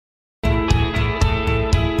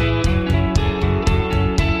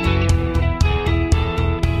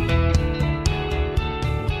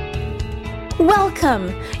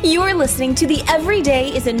Welcome! You're listening to the Every Day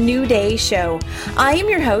is a New Day show. I am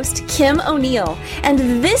your host, Kim O'Neill, and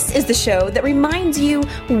this is the show that reminds you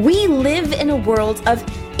we live in a world of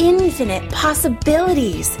infinite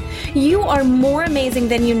possibilities. You are more amazing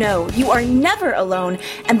than you know. You are never alone,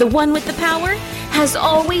 and the one with the power has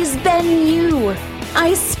always been you.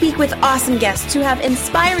 I speak with awesome guests who have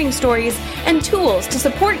inspiring stories and tools to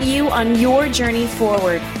support you on your journey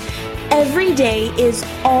forward. Every day is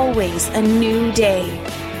always a new day,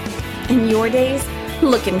 and your day's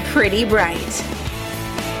looking pretty bright.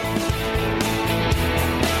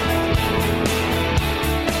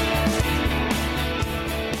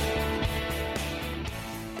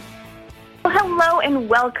 Well, hello and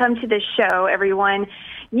welcome to the show, everyone.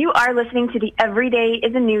 You are listening to the Every Day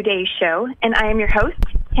is a New Day show, and I am your host,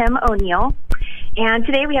 Kim O'Neill. And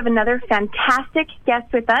today we have another fantastic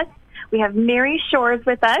guest with us. We have Mary Shores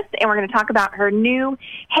with us, and we're going to talk about her new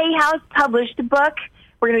Hay House published book.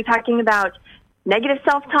 We're going to be talking about negative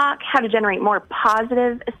self-talk, how to generate more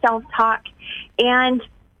positive self-talk, and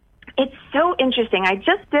it's so interesting. I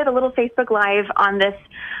just did a little Facebook Live on this,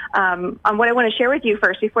 on what I want to share with you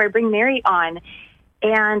first before I bring Mary on,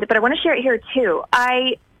 but I want to share it here too.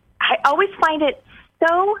 I always find it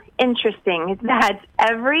so interesting that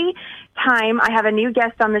every time I have a new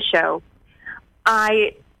guest on the show,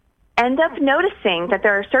 I end up noticing that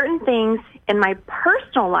there are certain things in my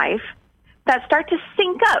personal life that start to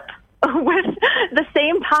sync up with the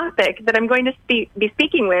same topic that I'm going to be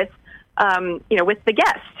speaking with, with the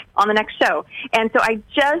guest on the next show. And so I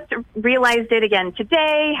just realized it again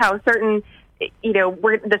today, how certain,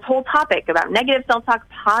 this whole topic about negative self-talk,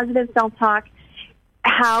 positive self-talk,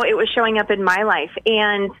 how it was showing up in my life.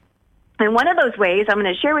 And one of those ways I'm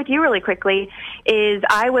going to share with you really quickly is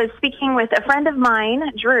I was speaking with a friend of mine,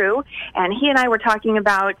 Drew, and he and I were talking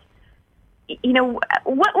about,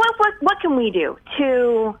 what can we do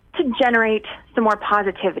to generate some more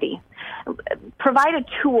positivity, provide a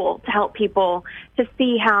tool to help people to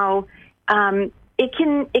see how it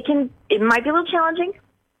might be a little challenging,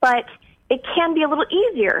 but it can be a little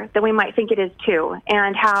easier than we might think it is too,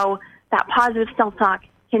 and how that positive self-talk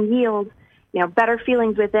can yield better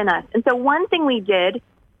feelings within us. And so one thing we did,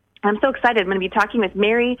 I'm so excited, I'm going to be talking with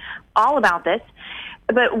Mary all about this,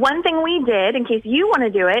 but one thing we did, in case you want to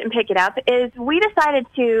do it and pick it up, is we decided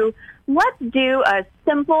let's do a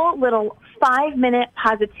simple little 5-minute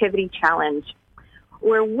positivity challenge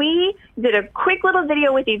where we did a quick little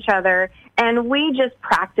video with each other and we just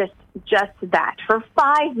practiced just that for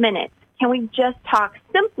 5 minutes. Can we just talk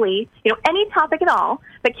simply, any topic at all,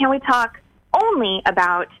 but can we talk only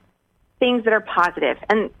about things that are positive?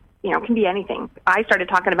 And, it can be anything. I started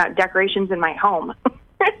talking about decorations in my home.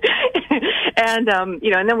 And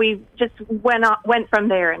then we just went from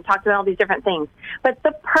there and talked about all these different things. But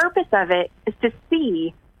the purpose of it is to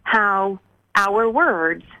see how our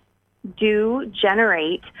words do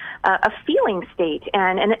generate a feeling state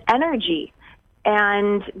and an energy.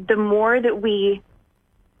 And the more that we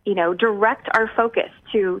direct our focus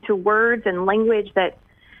to words and language that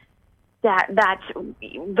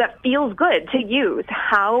feels good to use,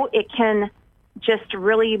 how it can just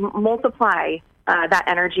really multiply that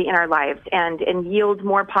energy in our lives and yield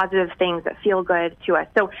more positive things that feel good to us.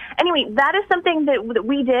 So anyway, that is something that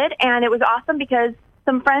we did, and it was awesome because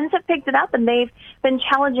some friends have picked it up and they've been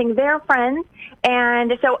challenging their friends.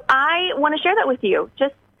 And so I want to share that with you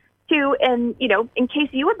just in case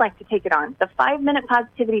you would like to take it on, the 5-minute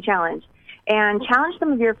positivity challenge, and challenge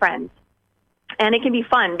some of your friends. And it can be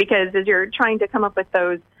fun because as you're trying to come up with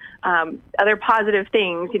those other positive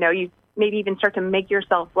things, you maybe even start to make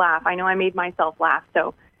yourself laugh. I know I made myself laugh,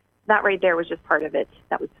 so that right there was just part of it.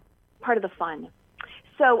 That was part of the fun.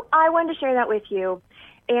 So I wanted to share that with you.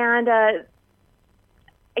 And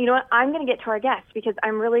I'm going to get to our guest because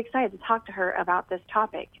I'm really excited to talk to her about this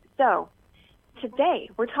topic. So today,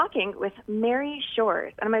 we're talking with Mary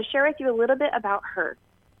Shores, and I'm going to share with you a little bit about her.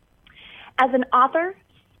 As an author,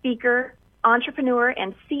 speaker, entrepreneur,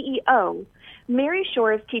 and CEO, Mary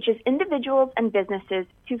Shores teaches individuals and businesses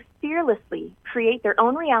to fearlessly create their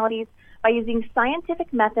own realities by using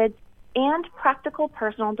scientific methods and practical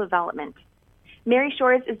personal development. Mary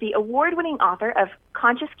Shores is the award-winning author of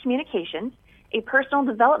Conscious Communications, a personal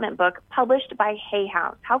development book published by Hay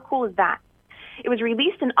House. How cool is that? It was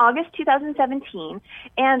released in August 2017,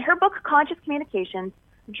 and her book, Conscious Communications,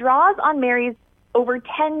 draws on Mary's over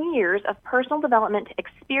 10 years of personal development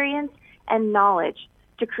experience and knowledge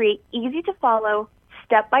to create easy-to-follow,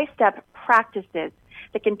 step-by-step practices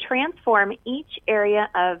that can transform each area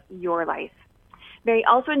of your life. Mary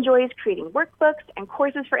also enjoys creating workbooks and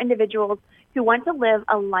courses for individuals who want to live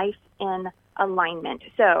a life in alignment.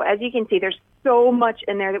 So as you can see, there's so much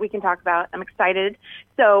in there that we can talk about. I'm excited.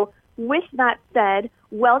 So with that said,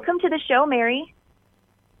 welcome to the show, Mary.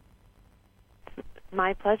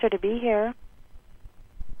 My pleasure to be here.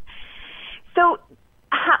 So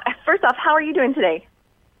first off, how are you doing today?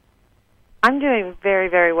 I'm doing very,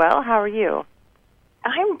 very well. How are you?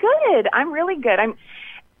 I'm good. I'm really good.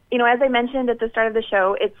 As I mentioned at the start of the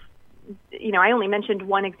show, it's, I only mentioned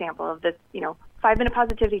one example of this, 5-minute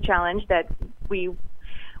positivity challenge that we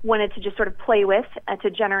wanted to just sort of play with to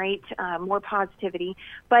generate more positivity.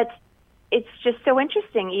 But it's just so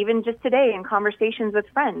interesting, even just today in conversations with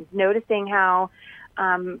friends, noticing how,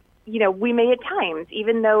 we may at times,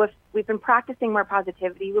 even though if we've been practicing more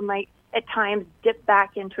positivity, we might at times dip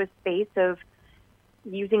back into a space of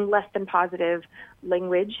using less than positive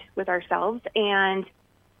language with ourselves. And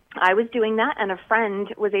I was doing that, and a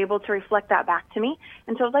friend was able to reflect that back to me.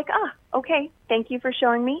 And so I was like, okay, thank you for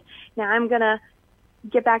showing me. Now I'm going to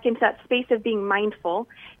get back into that space of being mindful.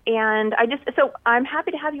 And so I'm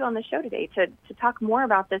happy to have you on the show today to talk more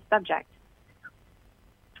about this subject.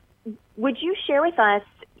 Would you share with us,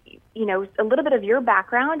 a little bit of your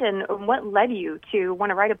background and what led you to want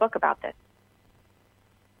to write a book about this?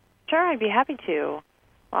 Sure, I'd be happy to.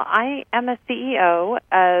 Well, I am a CEO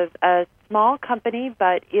of a small company,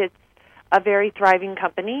 but it's a very thriving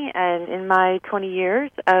company. And in my 20 years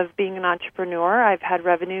of being an entrepreneur, I've had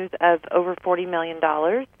revenues of over $40 million.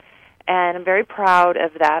 And I'm very proud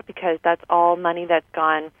of that because that's all money that's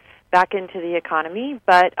gone back into the economy.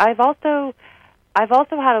 But I've also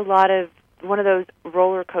had a lot of one of those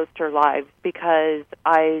roller coaster lives because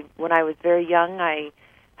when I was very young, I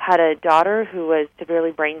had a daughter who was severely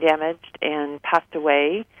brain damaged and passed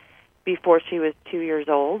away before she was 2 years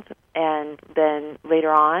old. And then later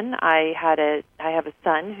on, I have a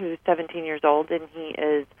son who's 17 years old, and he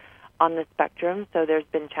is on the spectrum, so there's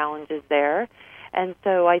been challenges there. And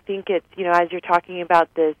so I think it's, as you're talking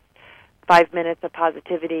about this 5 minutes of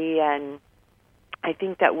positivity, and I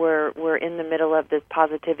think that we're in the middle of this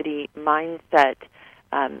positivity mindset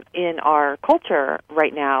in our culture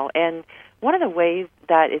right now. And one of the ways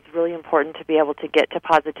that it's really important to be able to get to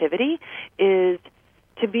positivity is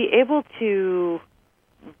to be able to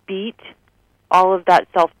beat all of that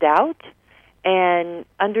self-doubt and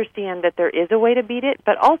understand that there is a way to beat it,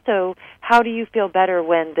 but also how do you feel better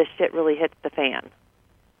when the shit really hits the fan?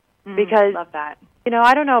 Because, love that.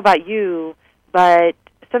 I don't know about you, but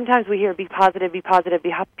sometimes we hear be positive, be positive,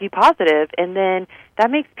 be positive, and then that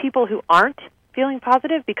makes people who aren't feeling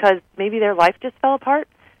positive because maybe their life just fell apart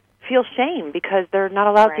feel shame because they're not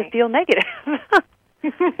allowed to feel negative.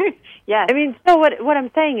 Yes. So what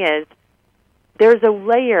I'm saying is there's a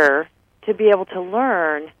layer to be able to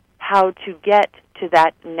learn how to get to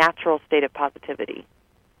that natural state of positivity.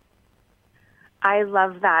 I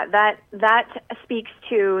love that. That speaks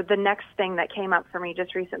to the next thing that came up for me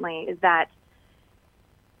just recently is that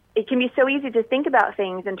it can be so easy to think about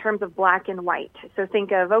things in terms of black and white. So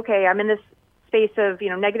think of, okay, I'm in this space of,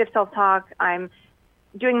 negative self-talk. I'm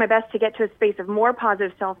doing my best to get to a space of more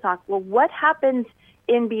positive self-talk. Well, what happens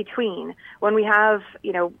in between when we have,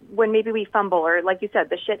 when maybe we fumble or, like you said,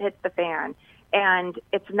 the shit hits the fan and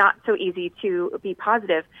it's not so easy to be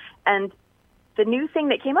positive? And the new thing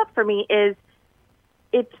that came up for me is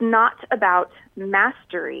it's not about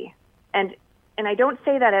mastery. And I don't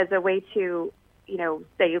say that as a way to,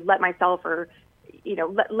 say let myself or,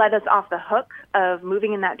 let us off the hook of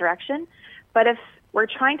moving in that direction. But if we're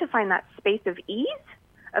trying to find that space of ease,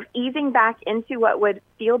 of easing back into what would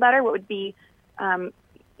feel better, what would be,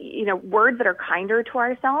 words that are kinder to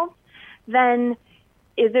ourselves, then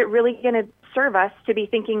is it really going to serve us to be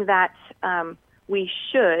thinking that we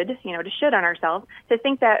should, to should on ourselves, to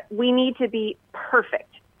think that we need to be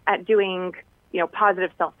perfect at doing,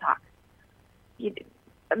 positive self-talk?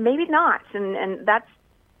 Maybe not. And that's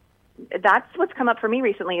what's come up for me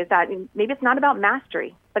recently is that maybe it's not about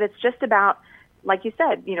mastery, but it's just about, like you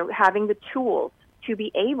said, having the tools to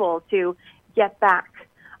be able to get back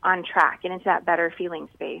on track and into that better feeling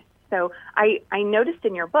space. So I noticed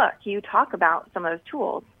in your book, you talk about some of those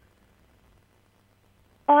tools.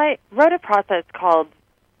 Well, I wrote a process called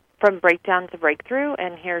From Breakdown to Breakthrough,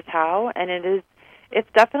 and here's how. And it's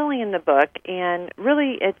definitely in the book, and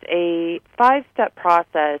really it's a 5-step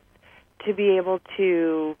process to be able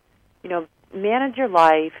to, manage your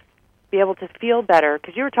life, be able to feel better,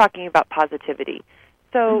 because you were talking about positivity.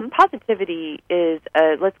 So positivity is,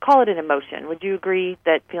 let's call it an emotion. Would you agree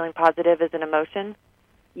that feeling positive is an emotion?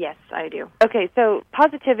 Yes, I do. Okay, so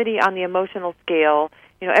positivity on the emotional scale,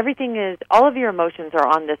 all of your emotions are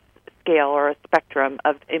on this scale or a spectrum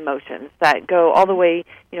of emotions that go all the way,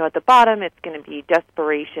 at the bottom it's going to be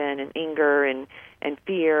desperation and anger and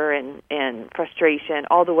fear and frustration,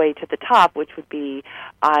 all the way to the top, which would be,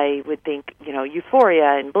 I would think,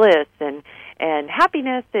 euphoria and bliss and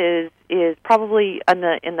happiness is probably in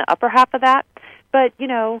the upper half of that. But,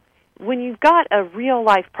 when you've got a real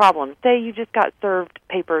life problem, say you just got served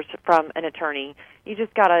papers from an attorney, you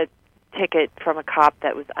just got a ticket from a cop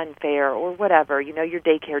that was unfair or whatever, your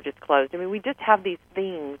daycare just closed. I mean, we just have these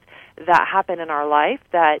things that happen in our life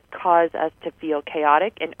that cause us to feel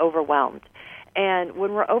chaotic and overwhelmed. And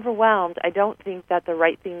when we're overwhelmed, I don't think that the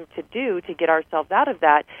right thing to do to get ourselves out of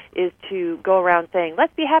that is to go around saying,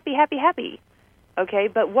 let's be happy, happy, happy. Okay,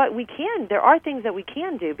 but there are things that we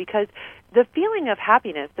can do, because the feeling of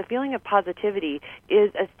happiness, the feeling of positivity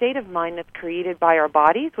is a state of mind that's created by our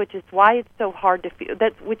bodies, which is why it's so hard to feel,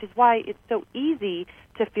 which is why it's so easy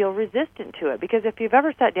to feel resistant to it. Because if you've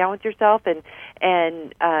ever sat down with yourself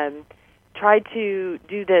and tried to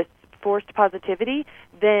do this forced positivity,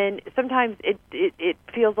 then sometimes it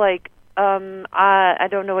feels like, I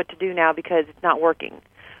don't know what to do now because it's not working.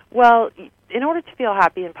 Well, in order to feel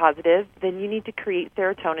happy and positive, then you need to create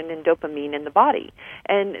serotonin and dopamine in the body.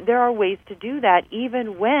 And there are ways to do that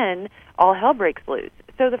even when all hell breaks loose.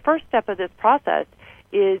 So the first step of this process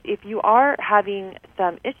is, if you are having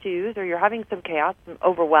some issues or you're having some chaos, some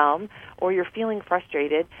overwhelm, or you're feeling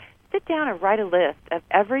frustrated, sit down and write a list of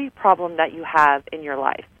every problem that you have in your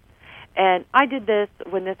life. And I did this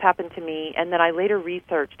when this happened to me, and then I later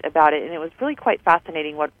researched about it, and it was really quite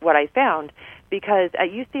fascinating what I found, because at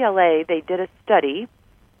UCLA they did a study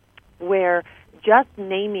where just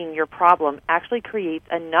naming your problem actually creates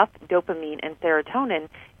enough dopamine and serotonin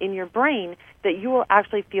in your brain that you will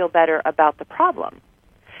actually feel better about the problem.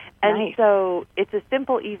 And Nice. So it's a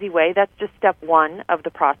simple, easy way. That's just step one of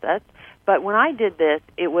the process. But when I did this,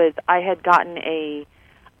 I had gotten a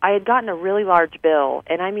really large bill,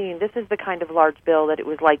 and I mean, this is the kind of large bill that it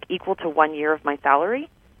was like equal to 1 year of my salary.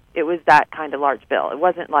 It was that kind of large bill. It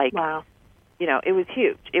wasn't like, Wow. It was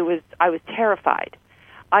huge. I was terrified.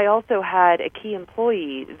 I also had a key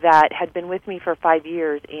employee that had been with me for 5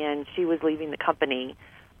 years, and she was leaving the company,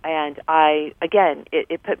 and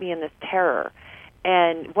it put me in this terror.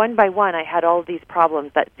 And one by one, I had all of these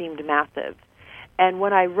problems that seemed massive. And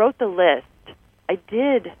when I wrote the list, I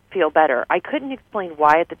did feel better. I couldn't explain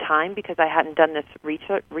why at the time, because I hadn't done this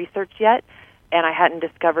research yet, and I hadn't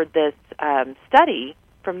discovered this study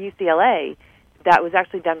from UCLA that was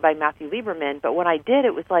actually done by Matthew Lieberman. But when I did,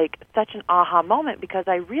 it was like such an aha moment, because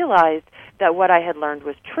I realized that what I had learned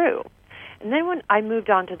was true. And then when I moved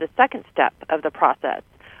on to the second step of the process,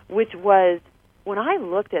 which was when I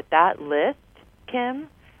looked at that list, Kim,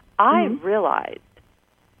 I realized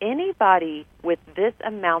anybody with this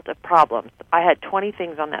amount of problems, I had 20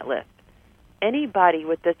 things on that list, anybody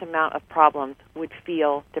with this amount of problems would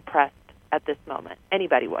feel depressed at this moment.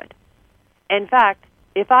 Anybody would. In fact,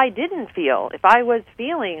 if I was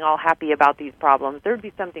feeling all happy about these problems, there would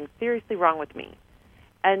be something seriously wrong with me.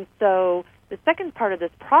 And so the second part of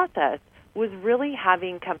this process was really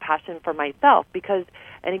having compassion for myself, because,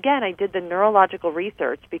 and again, I did the neurological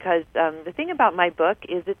research, because the thing about my book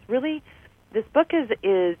is this book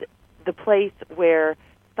is the place where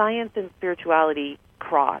science and spirituality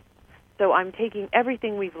cross. So I'm taking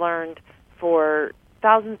everything we've learned for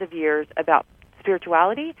thousands of years about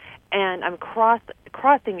spirituality, and I'm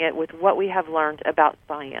crossing it with what we have learned about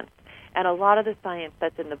science. And a lot of the science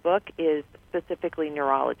that's in the book is specifically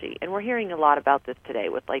neurology. And we're hearing a lot about this today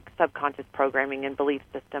with like subconscious programming and belief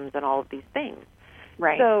systems and all of these things.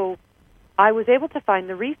 Right. So I was able to find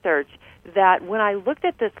the research that when I looked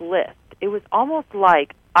at this list, it was almost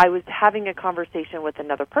like I was having a conversation with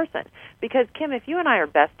another person. Because, Kim, if you and I are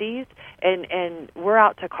besties and we're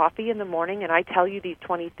out to coffee in the morning and I tell you these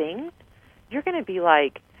 20 things, you're going to be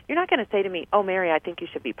like, you're not going to say to me, oh, Mary, I think you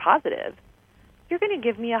should be positive. You're going to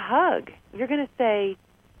give me a hug. You're going to say,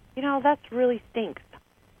 that really stinks.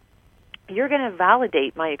 You're going to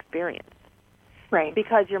validate my experience. Right.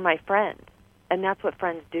 Because you're my friend. And that's what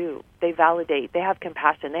friends do. They validate. They have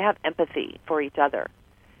compassion. They have empathy for each other.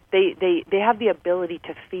 They have the ability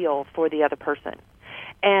to feel for the other person.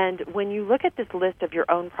 And when you look at this list of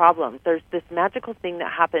your own problems, there's this magical thing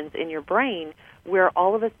that happens in your brain where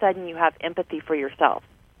all of a sudden you have empathy for yourself.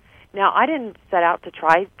 Now, I didn't set out to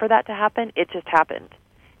try for that to happen. It just happened.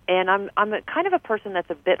 And I'm a kind of a person that's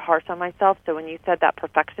a bit harsh on myself, so when you said that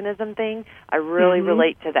perfectionism thing, I really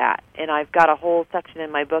relate to that. And I've got a whole section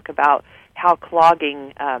in my book about how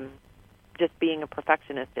clogging just being a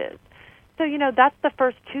perfectionist is. So, that's the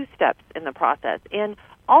first two steps in the process. And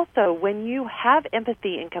Also, when you have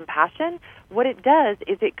empathy and compassion, what it does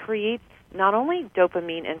is it creates not only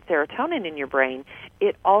dopamine and serotonin in your brain,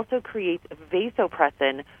 it also creates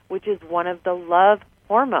vasopressin, which is one of the love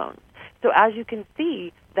hormones. So as you can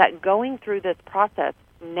see, that going through this process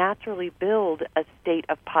naturally builds a state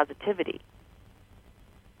of positivity.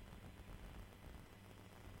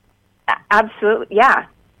 Absolutely, yeah.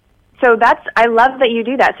 So I love that you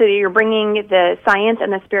do that, so that you're bringing the science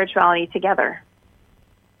and the spirituality together.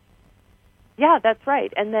 Yeah, that's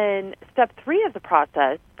right. And then step 3 of the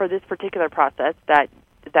process, for this particular process that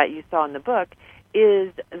you saw in the book,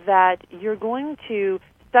 is that you're going to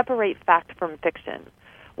separate fact from fiction.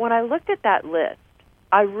 When I looked at that list,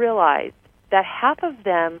 I realized that half of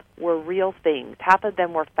them were real things. Half of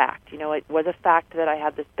them were fact. It was a fact that I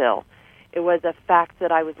had this bill. It was a fact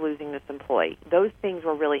that I was losing this employee. Those things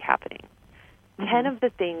were really happening. 10 of the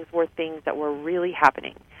things were things that were really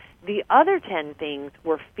happening. The other 10 things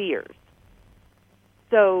were fears.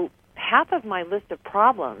 So half of my list of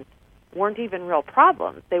problems weren't even real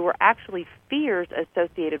problems. They were actually fears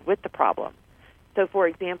associated with the problem. So, for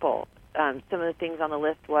example, some of the things on the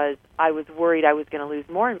list was I was worried I was going to lose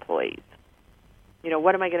more employees.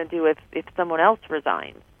 What am I going to do if someone else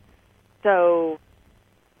resigns? So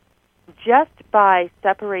just by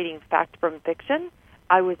separating fact from fiction,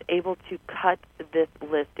 I was able to cut this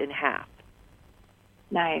list in half.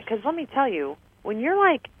 Nice. Because let me tell you, when you're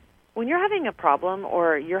having a problem,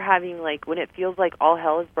 or you're having when it feels like all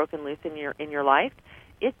hell is broken loose in your life,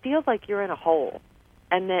 it feels like you're in a hole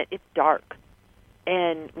and that it's dark.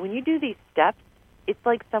 And when you do these steps, it's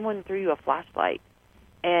like someone threw you a flashlight.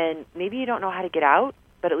 And maybe you don't know how to get out,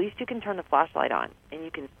 but at least you can turn the flashlight on and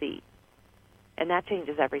you can see. And that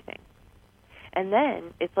changes everything. And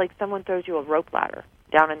then it's like someone throws you a rope ladder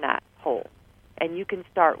down in that hole. And you can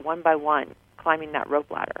start one by one climbing that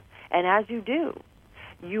rope ladder. And as you do,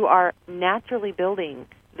 you are naturally building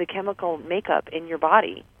the chemical makeup in your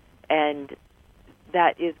body, and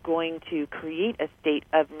that is going to create a state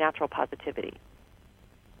of natural positivity.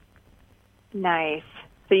 Nice.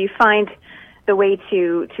 So you find the way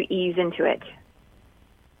to ease into it.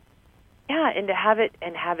 Yeah, and to have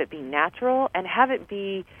it be natural, and have it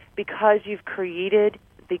be because you've created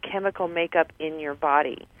the chemical makeup in your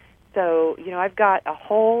body. So, I've got a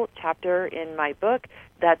whole chapter in my book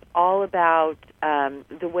that's all about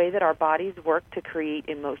the way that our bodies work to create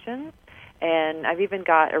emotions. And I've even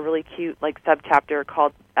got a really cute subchapter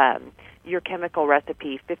called Your Chemical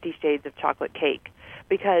Recipe, 50 Shades of Chocolate Cake.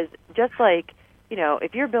 Because just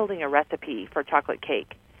if you're building a recipe for chocolate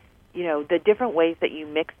cake, the different ways that you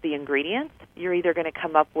mix the ingredients, you're either going to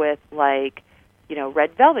come up with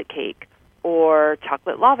red velvet cake or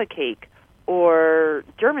chocolate lava cake or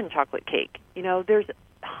German chocolate cake. There's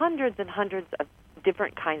hundreds and hundreds of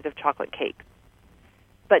different kinds of chocolate cakes.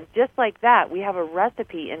 But just like that, we have a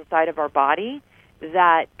recipe inside of our body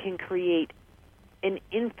that can create an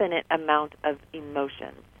infinite amount of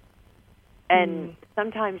emotions. And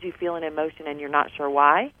sometimes you feel an emotion and you're not sure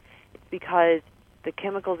why. It's because the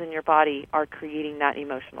chemicals in your body are creating that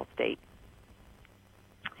emotional state.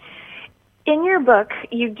 In your book,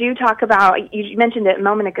 you do talk about, you mentioned it a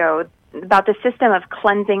moment ago, about the system of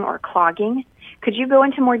cleansing or clogging. Could you go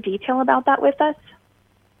into more detail about that with us?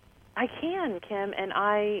 I can, Kim, and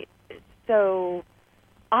I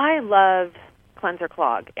love Cleanse or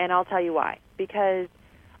Clog, and I'll tell you why. Because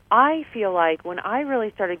I feel like when I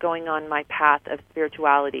really started going on my path of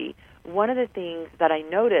spirituality, one of the things that I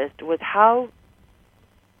noticed was how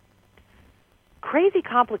crazy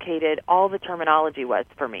complicated all the terminology was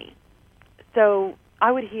for me. So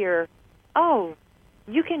I would hear,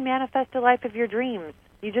 you can manifest a life of your dreams.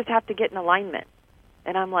 You just have to get in alignment.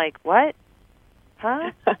 And I'm like, what?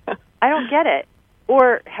 Huh? I don't get it.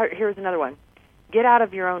 Or here's another one. Get out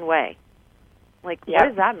of your own way. What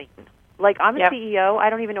does that mean? I'm a CEO. I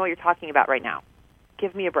don't even know what you're talking about right now.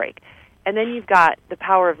 Give me a break. And then you've got the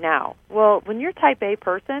power of now. Well, when you're type A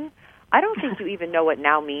person, I don't think you even know what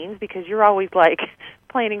now means, because you're always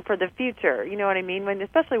planning for the future. You know what I mean?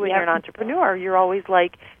 Especially when you're an entrepreneur, you're always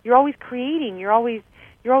creating. You're always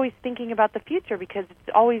thinking about the future, because it's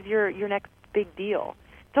always your next big deal.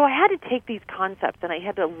 So I had to take these concepts and I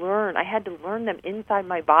had to learn them inside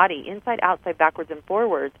my body, inside, outside, backwards, and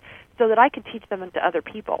forwards, so that I could teach them to other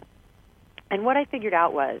people. And what I figured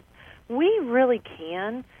out was we really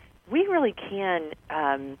can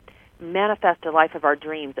manifest a life of our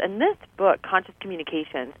dreams. And this book, Conscious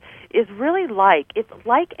Communications, is really it's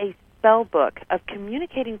like a spell book of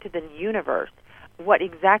communicating to the universe what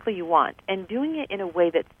exactly you want, and doing it in a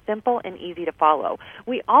way that's simple and easy to follow.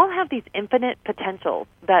 We all have these infinite potentials,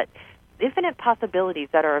 infinite possibilities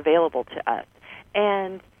that are available to us.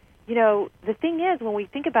 And, the thing is, when we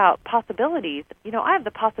think about possibilities, I have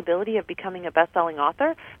the possibility of becoming a best-selling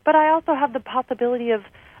author, but I also have the possibility of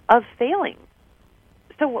failing.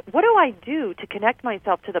 So what do I do to connect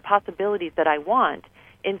myself to the possibilities that I want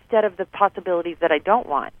instead of the possibilities that I don't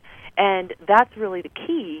want? And that's really the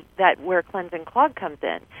key where Cleanse and Clog comes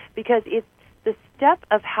in, because it's the step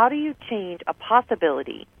of how do you change a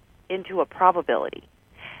possibility into a probability.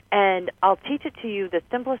 And I'll teach it to you the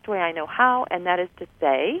simplest way I know how, and that is to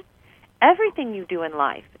say, everything you do in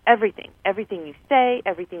life, everything you say,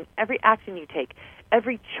 every action you take,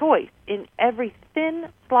 every choice in every thin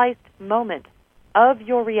sliced moment of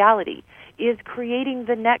your reality is creating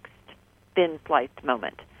the next thin sliced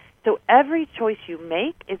moment. So every choice you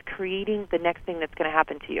make is creating the next thing that's going to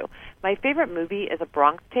happen to you. My favorite movie is A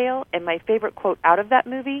Bronx Tale, and my favorite quote out of that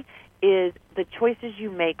movie is, "The choices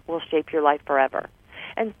you make will shape your life forever."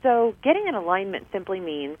 And so getting in alignment simply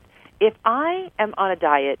means if I am on a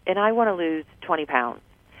diet and I want to lose 20 pounds,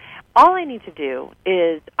 all I need to do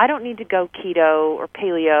is I don't need to go keto or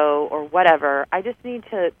paleo or whatever. I just need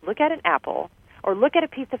to look at an apple or look at a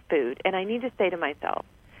piece of food, and I need to say to myself,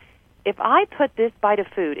 if I put this bite of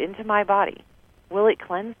food into my body, will it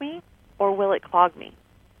cleanse me or will it clog me?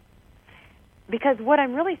 Because what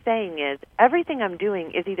I'm really saying is everything I'm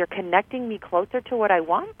doing is either connecting me closer to what I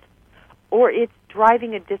want or it's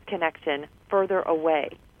driving a disconnection further away.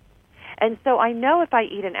 And so I know if I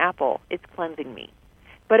eat an apple, it's cleansing me.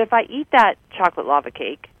 But if I eat that chocolate lava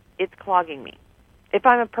cake, it's clogging me. If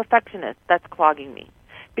I'm a perfectionist, that's clogging me.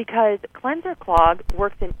 Because Cleanse or Clog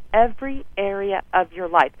works in every area of your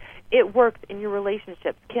life. It works in your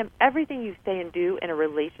relationships. Kim, everything you say and do in a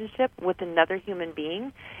relationship with another human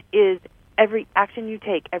being is every action you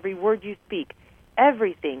take, every word you speak,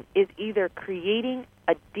 everything is either creating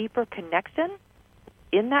a deeper connection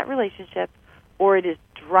in that relationship or it is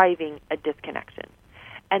driving a disconnection.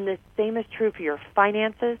 And the same is true for your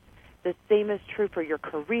finances. The same is true for your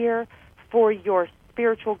career, for your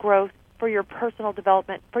spiritual growth, for your personal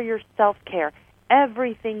development, for your self-care.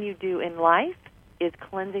 Everything you do in life is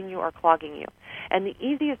cleansing you or clogging you. And the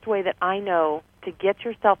easiest way that I know to get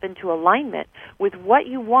yourself into alignment with what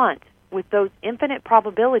you want, with those infinite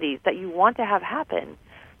probabilities that you want to have happen,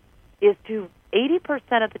 is to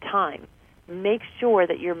 80% of the time make sure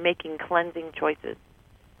that you're making cleansing choices.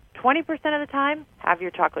 20% of the time, have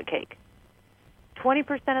your chocolate cake.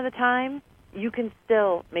 20% of the time, you can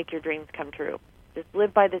still make your dreams come true. Just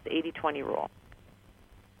live by this 80-20 rule.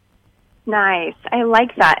 Nice. I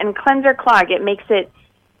like that. And Cleanse or Clog, it makes it,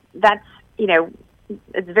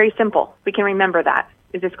 it's very simple. We can remember that.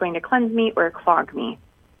 Is this going to cleanse me or clog me?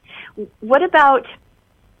 What about,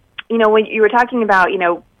 when you were talking about, is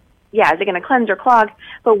it going to cleanse or clog?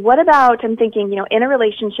 But what about, I'm thinking, in a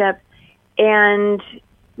relationship and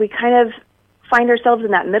we kind of find ourselves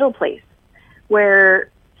in that middle place where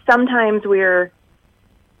sometimes we're,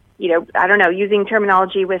 using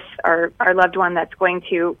terminology with our loved one that's going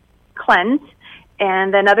to cleanse,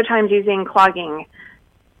 and then other times using clogging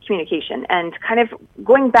communication and kind of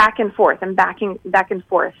going back and forth and back and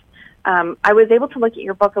forth. I was able to look at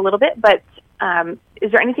your book a little bit, but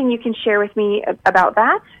is there anything you can share with me about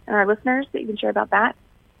that and our listeners that you can share about that?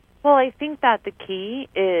 Well, I think that the key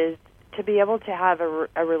is to be able to have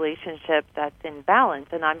a relationship that's in balance,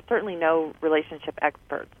 and I'm certainly no relationship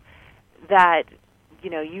expert, that,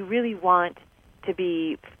 you really want to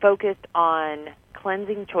be focused on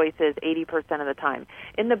cleansing choices 80% of the time.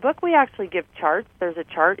 In the book, we actually give charts. There's a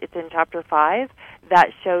chart, it's in Chapter 5, that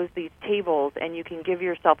shows these tables, and you can give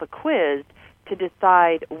yourself a quiz to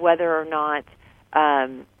decide whether or not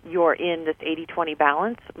you're in this 80-20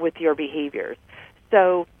 balance with your behaviors.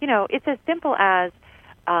 So, it's as simple as,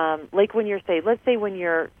 like when let's say when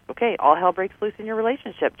you're, all hell breaks loose in your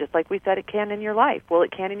relationship, just like we said it can in your life. Well,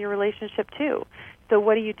 it can in your relationship too. So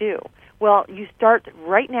what do? Well, you start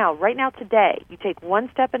right now today. You take one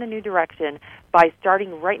step in a new direction by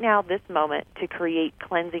starting right now, this moment, to create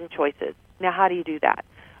cleansing choices. Now, how do you do that?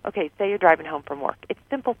 Okay, say you're driving home from work. It's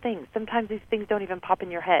simple things. Sometimes these things don't even pop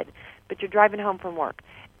in your head, but you're driving home from work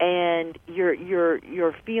and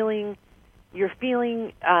you're feeling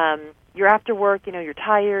you're after work, you're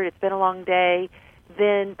tired, it's been a long day.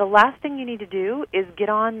 Then the last thing you need to do is get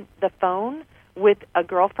on the phone with a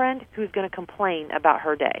girlfriend who's going to complain about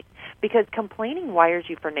her day, because complaining wires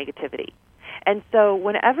you for negativity. And so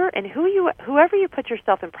whoever you put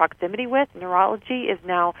yourself in proximity with,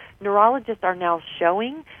 neurologists are now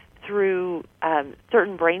showing through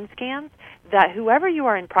certain brain scans that whoever you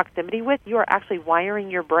are in proximity with, you are actually wiring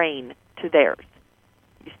your brain to theirs.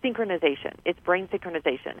 Synchronization. It's brain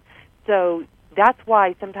synchronization. So that's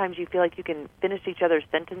why sometimes you feel like you can finish each other's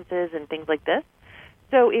sentences and things like this,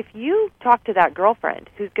 So if you talk to that girlfriend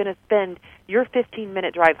who's going to spend your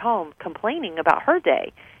 15-minute drive home complaining about her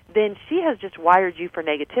day, then she has just wired you for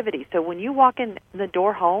negativity. So when you walk in the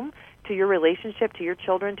door home to your relationship, to your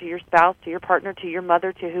children, to your spouse, to your partner, to your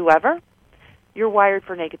mother, to whoever, you're wired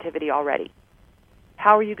for negativity already.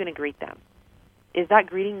 How are you going to greet them? Is that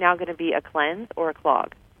greeting now going to be a cleanse or a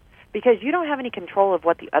clog? Because you don't have any control of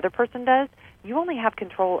what the other person does. You only have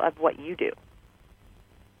control of what you do.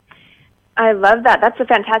 I love that. That's a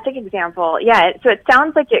fantastic example. Yeah, so it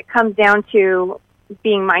sounds like it comes down to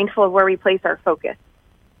being mindful of where we place our focus.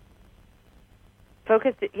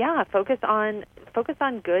 Focus on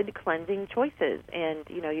good cleansing choices. And,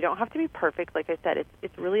 you don't have to be perfect. Like I said,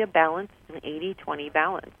 it's really a balance, an 80-20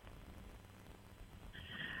 balance.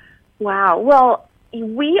 Wow. Well,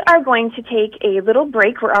 we are going to take a little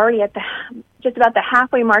break. We're already at just about the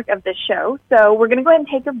halfway mark of the show. So we're going to go ahead and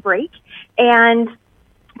take a break. And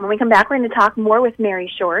when we come back, we're going to talk more with Mary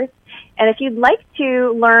Shores. And if you'd like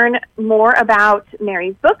to learn more about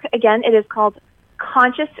Mary's book, again, it is called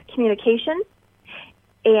Conscious Communications.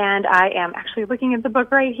 And I am actually looking at the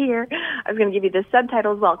book right here. I was going to give you the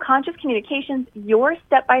subtitle as well. Conscious Communications, your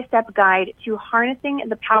step-by-step guide to harnessing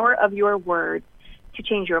the power of your words to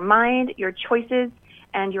change your mind, your choices,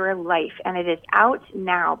 and your life. And it is out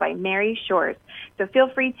now by Mary Shores. So feel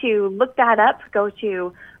free to look that up. Go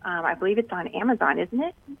to, I believe it's on Amazon, isn't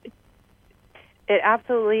it? It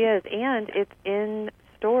absolutely is. And it's in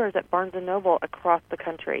stores at Barnes & Noble across the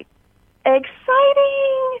country.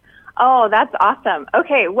 Exciting! Oh, that's awesome.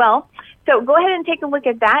 Okay, well, so go ahead and take a look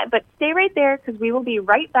at that, but stay right there because we will be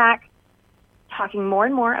right back talking more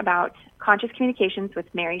and more about conscious communications with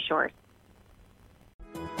Mary Shores.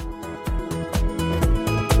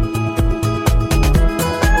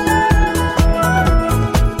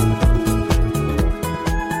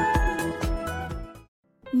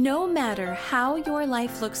 No matter how your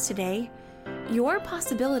life looks today, your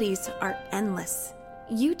possibilities are endless.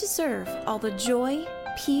 You deserve all the joy,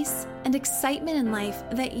 peace, and excitement in life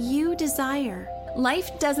that you desire.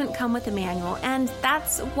 Life doesn't come with a manual, and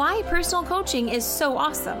that's why personal coaching is so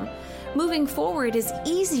awesome. Moving forward is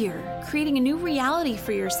easier. Creating a new reality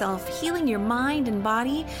for yourself, healing your mind and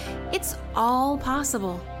body, it's all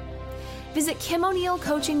possible. Visit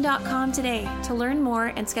KimO'NeillCoaching.com today to learn more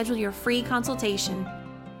and schedule your free consultation.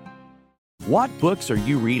 What books are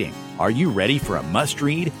you reading? Are you ready for a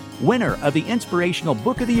must-read? Winner of the Inspirational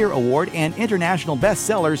Book of the Year Award and international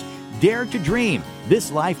bestsellers, Dare to Dream,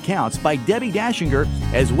 This Life Counts by Debbie Dashinger,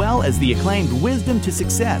 as well as the acclaimed Wisdom to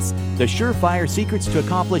Success, The Surefire Secrets to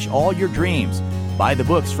Accomplish All Your Dreams. Buy the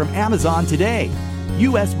books from Amazon today.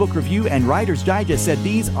 U.S. Book Review and Writer's Digest said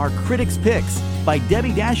these are critics' picks. By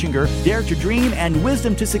Debbie Dashinger, Dare to Dream and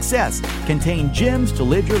Wisdom to Success contain gems to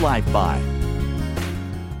live your life by.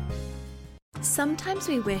 Sometimes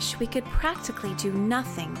we wish we could practically do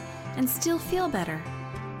nothing and still feel better.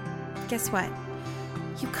 Guess what?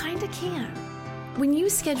 You kinda can. When you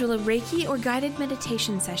schedule a Reiki or guided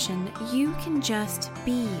meditation session, you can just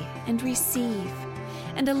be and receive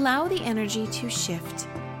and allow the energy to shift.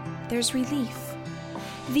 There's relief.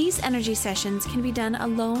 These energy sessions can be done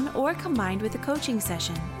alone or combined with a coaching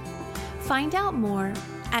session. Find out more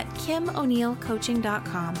at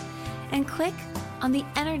KimO'NeillCoaching.com and click on the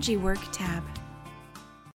Energy Work tab.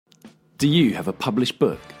 Do you have a published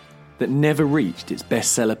book that never reached its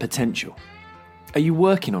bestseller potential? Are you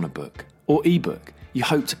working on a book or ebook you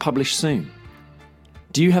hope to publish soon?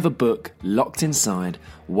 Do you have a book locked inside,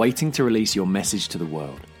 waiting to release your message to the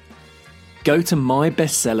world? Go to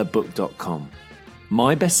mybestsellerbook.com.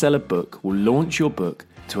 My Bestseller Book will launch your book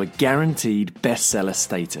to a guaranteed bestseller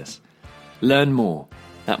status. Learn more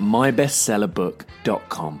at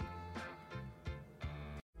mybestsellerbook.com.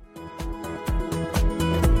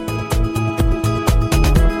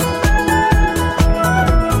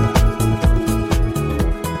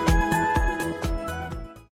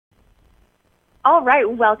 All right,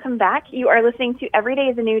 welcome back. You are listening to Every Day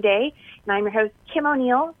is a New Day, and I'm your host, Kim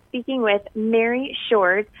O'Neill, speaking with Mary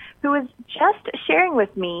Shores, who is just sharing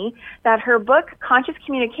with me that her book, Conscious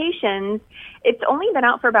Communications, it's only been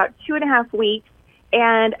out for about 2.5 weeks,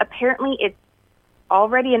 and apparently it's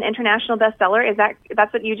already an international bestseller. Is that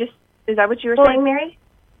what you were saying, Mary?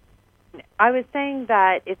 I was saying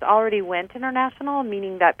that it's already went international,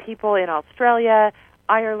 meaning that people in Australia,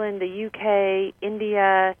 Ireland, the UK,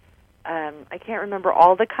 India, I can't remember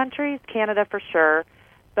all the countries, Canada for sure,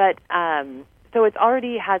 but so it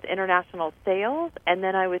already has international sales, and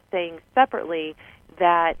then I was saying separately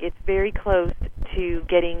that it's very close to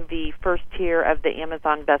getting the first tier of the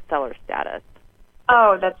Amazon bestseller status.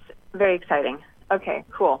 Oh, that's very exciting. Okay,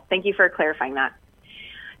 cool. Thank you for clarifying that.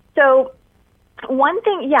 So The one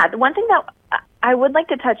thing that I would like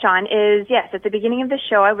to touch on is, yes, at the beginning of the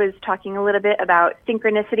show, I was talking a little bit about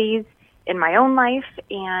synchronicities in my own life.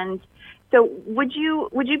 And so would you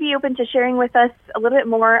be open to sharing with us a little bit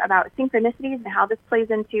more about synchronicities and how this plays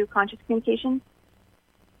into conscious communication?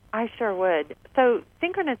 I sure would. So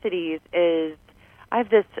synchronicities I have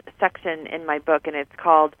this section in my book, and it's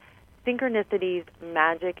called Synchronicities,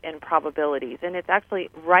 Magic, and Probabilities. And it's actually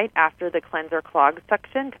right after the Cleanser Clog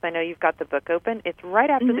section, because I know you've got the book open. It's right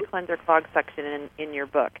after the Cleanser Clog section in your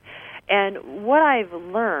book. And what I've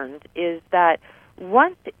learned is that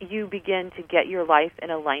once you begin to get your life in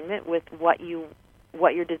alignment with what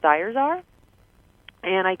your desires are,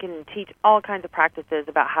 and I can teach all kinds of practices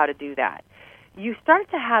about how to do that, you start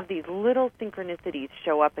to have these little synchronicities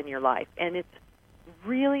show up in your life. And it's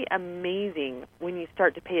really amazing when you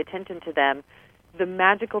start to pay attention to them, the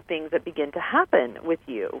magical things that begin to happen with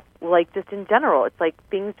you. Like just in general, it's like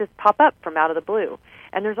things just pop up from out of the blue.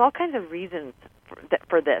 And there's all kinds of reasons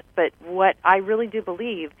for this. But what I really do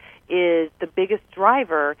believe is the biggest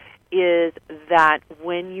driver is that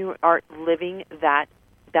when you are living that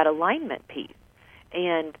alignment piece.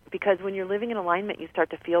 And because when you're living in alignment, you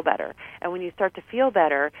start to feel better. And when you start to feel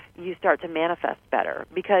better, you start to manifest better.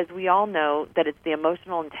 Because we all know that it's the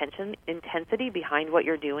emotional intensity behind what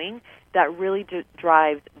you're doing that really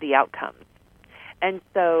drives the outcomes. And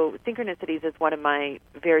so synchronicities is one of my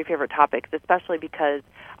very favorite topics, especially because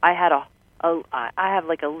I have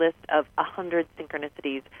like a list of 100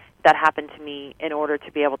 synchronicities that happened to me in order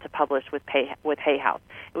to be able to publish with Hay House.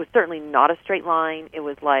 It was certainly not a straight line. It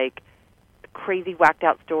was like crazy whacked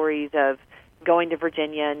out stories of going to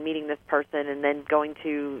Virginia and meeting this person and then going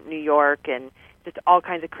to New York and just all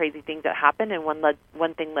kinds of crazy things that happened, and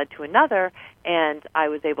one thing led to another, and I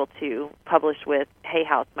was able to publish with Hay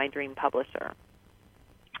House, my dream publisher.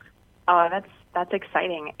 Oh, that's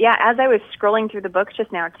exciting. Yeah, as I was scrolling through the books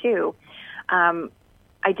just now too,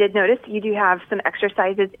 I did notice you do have some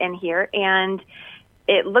exercises in here, and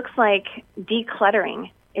it looks like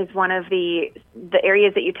decluttering is one of the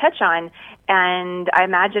areas that you touch on. And I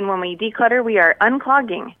imagine when we declutter, we are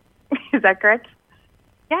unclogging. Is that correct?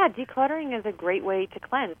 Yeah, decluttering is a great way to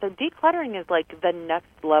cleanse. So decluttering is like the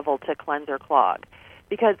next level to Cleanser Clog,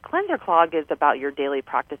 because Cleanser Clog is about your daily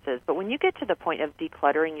practices. But when you get to the point of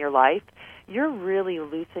decluttering your life, you're really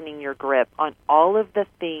loosening your grip on all of the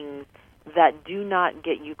things that do not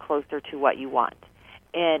get you closer to what you want.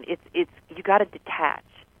 And it's you got to detach.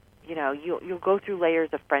 You know, you'll go through layers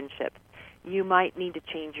of friendships. You might need to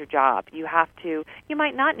change your job. You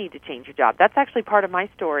might not need to change your job. That's actually part of my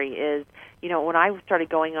story is, you know, when I started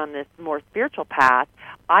going on this more spiritual path,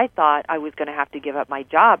 I thought I was going to have to give up my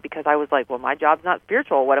job because I was like, well, my job's not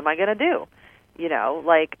spiritual. What am I going to do? You know,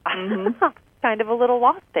 like kind of a little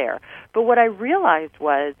lost there. But what I realized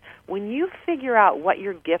was when you figure out what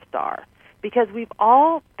your gifts are, because we've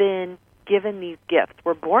all been given these gifts.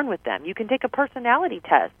 We're born with them. You can take a personality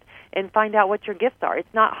test and find out what your gifts are.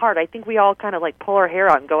 It's not hard. I think we all kind of like pull our hair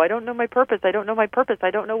out and go, I don't know my purpose. I don't know my purpose.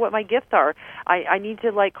 I don't know what my gifts are. I need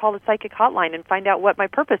to like call the psychic hotline and find out what my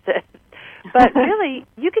purpose is. But really,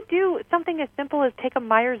 you could do something as simple as take a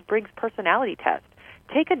Myers-Briggs personality test.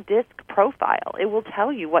 Take a DISC profile. It will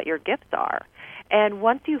tell you what your gifts are. And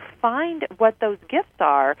once you find what those gifts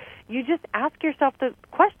are, you just ask yourself the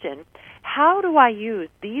question, how do I use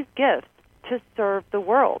these gifts to serve the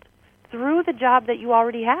world through the job that you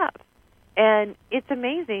already have? And it's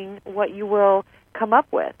amazing what you will come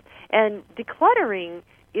up with. And decluttering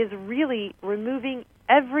is really removing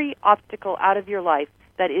every obstacle out of your life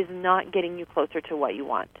that is not getting you closer to what you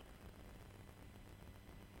want.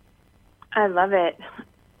 I love it.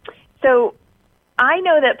 So I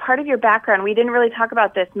know that part of your background, we didn't really talk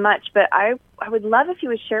about this much, but I would love if you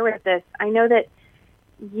would share with us. I know that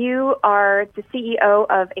you are the CEO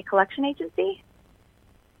of a collection agency.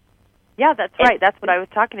 Yeah, that's right. That's what I was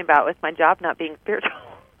talking about with my job not being spiritual.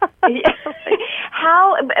 But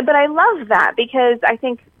I love that because I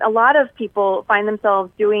think a lot of people find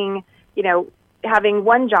themselves doing, you know, having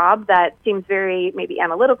one job that seems very maybe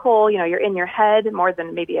analytical, you know, you're in your head more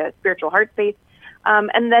than maybe a spiritual heart space.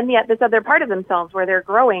 And then yet this other part of themselves where they're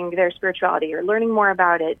growing their spirituality or learning more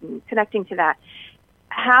about it and connecting to that.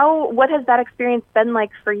 What has that experience been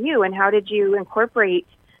like for you, and how did you incorporate,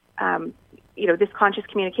 this conscious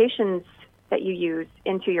communications that you use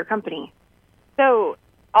into your company? So,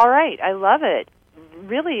 all right, I love it.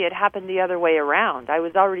 Really, it happened the other way around. I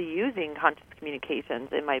was already using conscious communications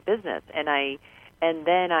in my business, and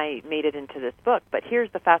then I made it into this book. But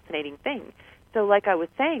here's the fascinating thing. So like I was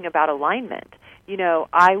saying about alignment,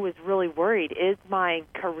 I was really worried. Is my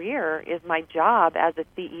career, is my job as a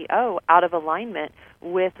CEO out of alignment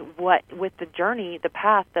with the journey, the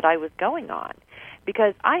path that I was going on?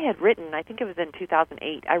 Because I had written, I think it was in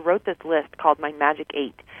 2008, I wrote this list called my Magic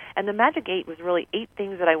 8. And the Magic 8 was really 8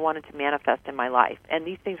 things that I wanted to manifest in my life. And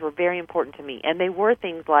these things were very important to me. And they were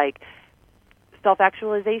things like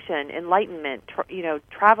self-actualization, enlightenment,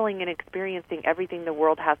 traveling and experiencing everything the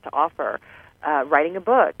world has to offer, writing a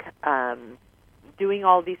book, doing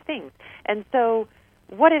all these things. And so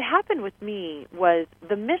what had happened with me was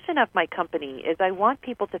the mission of my company is I want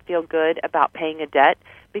people to feel good about paying a debt,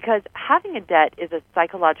 because having a debt is a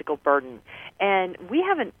psychological burden. And we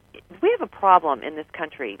have a problem in this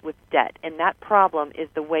country with debt, and that problem is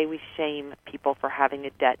the way we shame people for having a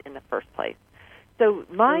debt in the first place. So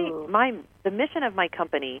the mission of my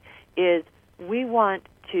company is we want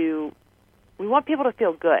people to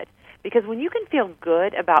feel good, because when you can feel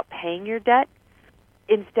good about paying your debt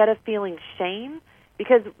instead of feeling shame,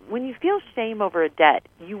 because when you feel shame over a debt,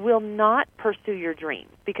 you will not pursue your dreams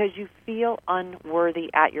because you feel unworthy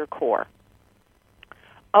at your core.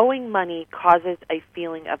 Owing money causes a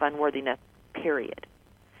feeling of unworthiness, period.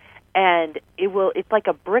 And it's like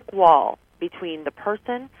a brick wall between the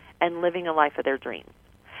person and living a life of their dreams.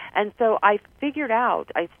 And so I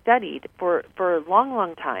studied for a long,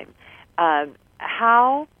 long time,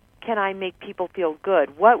 how can I make people feel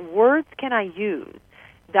good? What words can I use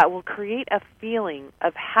that will create a feeling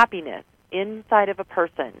of happiness inside of a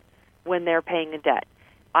person when they're paying a debt?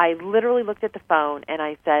 I literally looked at the phone and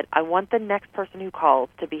I said, I want the next person who calls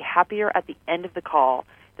to be happier at the end of the call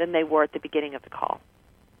than they were at the beginning of the call.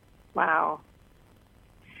 Wow.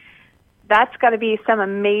 That's got to be some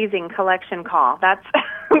amazing collection call.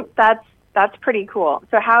 That's pretty cool.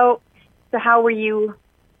 So how were you,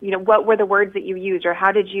 what were the words that you used, or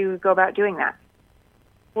how did you go about doing that?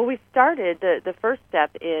 Well, we started, the first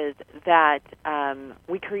step is that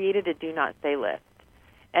we created a do not say list.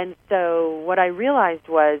 And so what I realized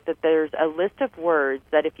was that there's a list of words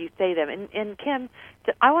that if you say them, and Kim,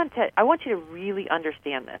 I want you to really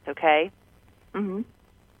understand this, okay? Mm-hmm.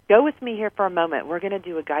 Go with me here for a moment. We're going to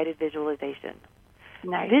do a guided visualization.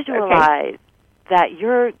 Nice. Visualize that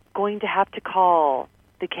you're going to have to call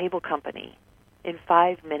the cable company in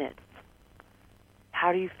 5 minutes.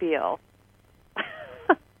 How do you feel?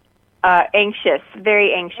 Anxious,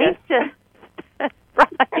 very anxious.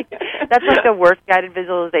 Right. That's like the worst guided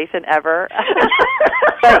visualization ever.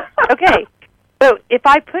 But, okay, so if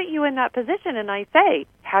I put you in that position and I say,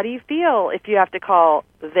 how do you feel if you have to call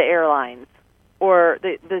the airlines or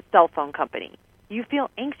the cell phone company? You feel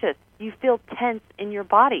anxious. You feel tense in your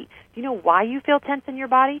body. Do you know why you feel tense in your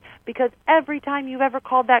body? Because every time you've ever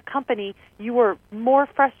called that company, you were more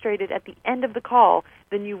frustrated at the end of the call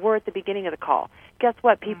than you were at the beginning of the call. Guess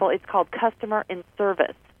what, people? It's called customer and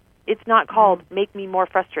service. It's not called make me more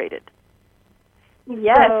frustrated.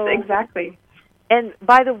 Yes, exactly. And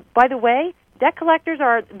by the way, debt collectors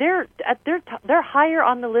they're higher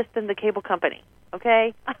on the list than the cable company.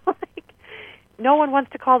 Okay, no one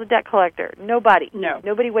wants to call the debt collector. Nobody. No.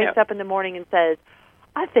 Nobody wakes up in the morning and says,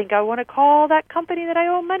 I think I want to call that company that I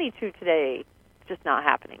owe money to today. It's just not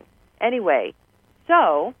happening. Anyway,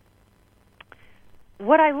 so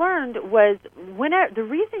what I learned was the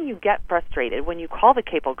reason you get frustrated when you call the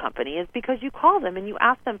cable company is because you call them and you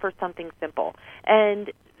ask them for something simple.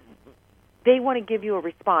 And they want to give you a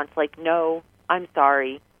response like, no, I'm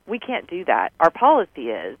sorry, we can't do that. Our policy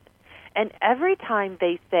is. And every time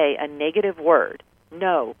they say a negative word,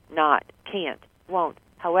 no, not, can't, won't,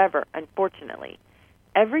 however, unfortunately,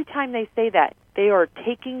 every time they say that, they are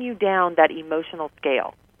taking you down that emotional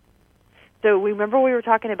scale. So remember we were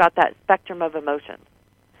talking about that spectrum of emotions.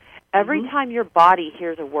 Every time your body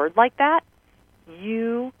hears a word like that,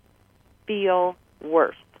 you feel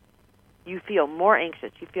worse. You feel more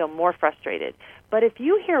anxious. You feel more frustrated. But if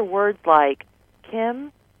you hear words like,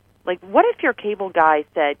 Kim, like what if your cable guy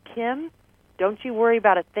said, Kim, don't you worry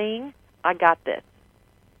about a thing. I got this.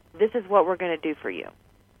 This is what we're going to do for you.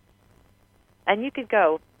 And you could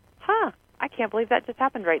go, I can't believe that just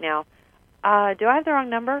happened right now. Do I have the wrong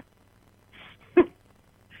number?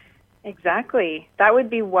 Exactly. That would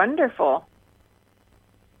be wonderful.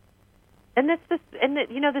 And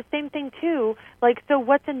the same thing too. Like, so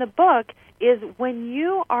what's in the book is when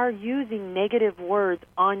you are using negative words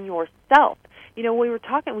on yourself.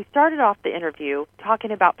 We started off the interview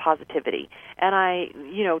talking about positivity, and I,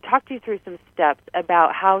 talked you through some steps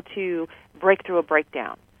about how to break through a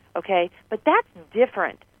breakdown. Okay, but that's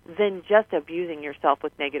different than just abusing yourself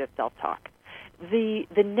with negative self-talk. The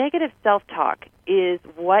negative self-talk is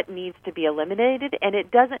what needs to be eliminated, and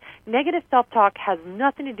it doesn't. Negative self-talk has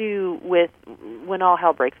nothing to do with when all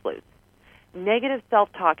hell breaks loose. Negative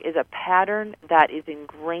self-talk is a pattern that is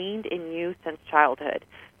ingrained in you since childhood.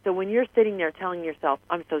 So when you're sitting there telling yourself,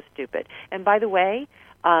 I'm so stupid. And by the way,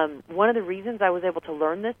 one of the reasons I was able to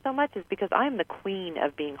learn this so much is because I am the queen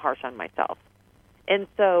of being harsh on myself. And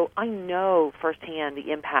so I know firsthand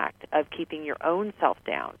the impact of keeping your own self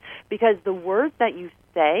down, because the words that you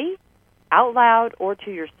say out loud or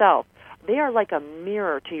to yourself, they are like a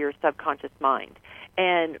mirror to your subconscious mind.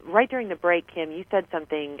 And right during the break, Kim, you said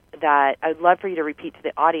something that I'd love for you to repeat to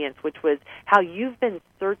the audience, which was how you've been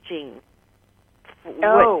searching.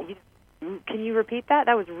 Can you repeat that?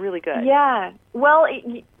 That was really good. Yeah. Well,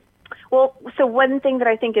 so one thing that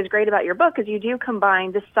I think is great about your book is you do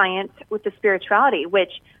combine the science with the spirituality,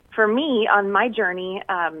 which for me on my journey,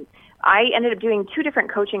 I ended up doing 2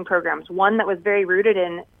 different coaching programs, one that was very rooted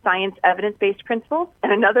in science, evidence-based principles,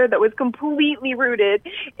 and another that was completely rooted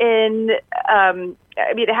in,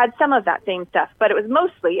 it had some of that same stuff, but it was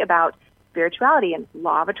mostly about spirituality and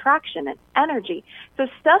law of attraction and energy. So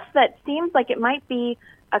stuff that seems like it might be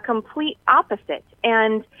a complete opposite.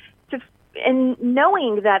 And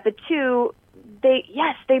knowing that the two, they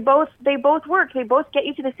both work. They both get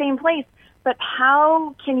you to the same place. But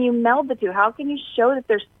how can you meld the two? How can you show that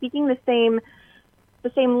they're speaking the same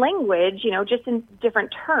language, just in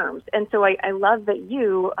different terms? And so I love that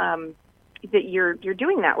you're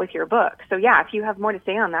doing that with your book. So yeah, if you have more to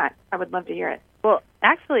say on that, I would love to hear it. Well,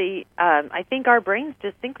 actually, I think our brains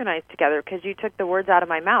just synchronized together because you took the words out of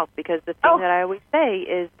my mouth. Because the thing that I always say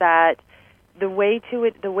is that the way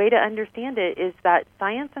to understand it is that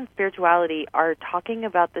science and spirituality are talking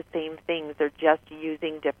about the same things. They're just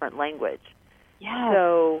using different language. Yeah.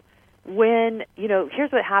 So when,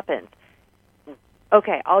 here's what happens.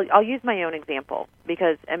 Okay, I'll use my own example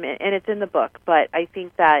because, and it's in the book, but I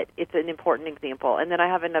think that it's an important example. And then I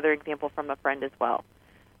have another example from a friend as well.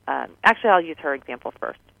 Actually, I'll use her example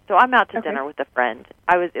first. So I'm out to dinner with a friend.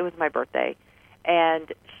 It was my birthday.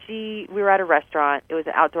 And we were at a restaurant. It was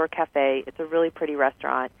an outdoor cafe. It's a really pretty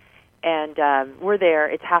restaurant. And we're there.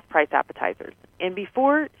 It's half-price appetizers. And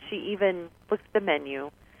before she even looks at the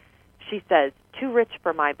menu, she says, "Too rich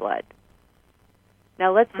for my blood."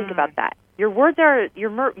 Now let's think about that. Your words are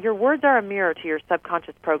a mirror to your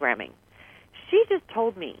subconscious programming. She just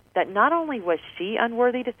told me that not only was she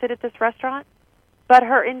unworthy to sit at this restaurant, but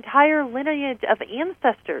her entire lineage of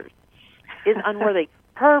ancestors is unworthy.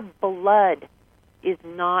 Her blood is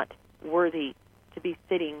not worthy to be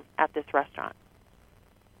sitting at this restaurant.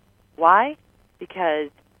 Why? Because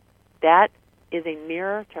that is a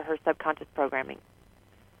mirror to her subconscious programming,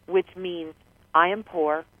 which means I am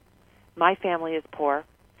poor, my family is poor.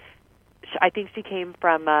 I think she came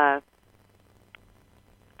from the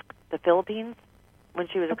Philippines when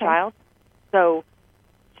she was a child, so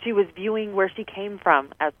she was viewing where she came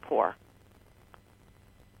from as poor.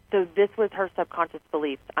 So this was her subconscious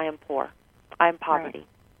beliefs. I am poor. I am poverty. Right.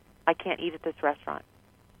 I can't eat at this restaurant.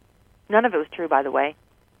 None of it was true, by the way.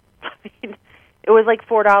 I mean, it was like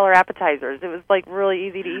 $4 appetizers. It was like really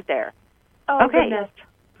easy to eat there. Oh, goodness.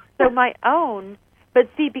 So my own, but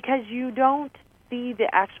see, because you don't see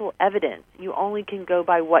the actual evidence, you only can go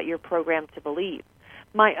by what you're programmed to believe.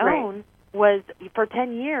 My own was, for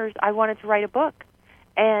 10 years, I wanted to write a book.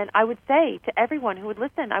 And I would say to everyone who would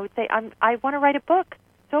listen, I would say, I want to write a book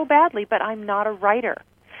so badly, but I'm not a writer.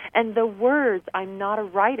 And the words, I'm not a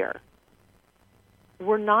writer,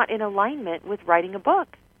 were not in alignment with writing a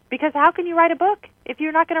book. Because how can you write a book if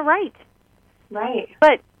you're not going to write? Right.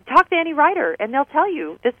 But talk to any writer, and they'll tell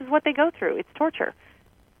you this is what they go through. It's torture.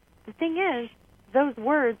 The thing is, those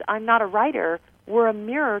words, I'm not a writer, were a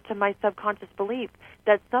mirror to my subconscious belief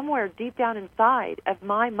that somewhere deep down inside of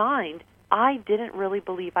my mind, I didn't really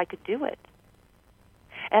believe I could do it.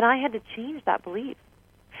 And I had to change that belief.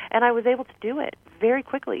 And I was able to do it very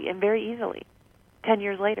quickly and very easily 10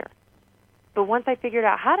 years later. But once I figured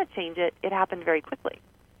out how to change it, it happened very quickly.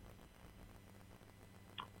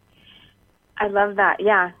 I love that,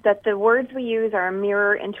 yeah, that the words we use are a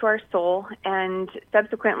mirror into our soul and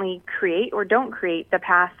subsequently create or don't create the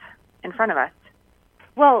path in front of us.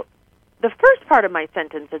 Well, the first part of my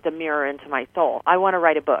sentence is a mirror into my soul. I want to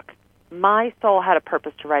write a book. My soul had a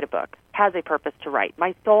purpose to write a book, has a purpose to write.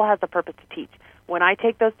 My soul has a purpose to teach. When I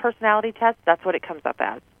take those personality tests, that's what it comes up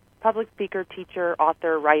as. Public speaker, teacher,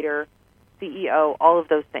 author, writer, CEO, all of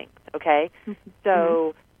those things, okay?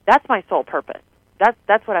 So that's my soul purpose.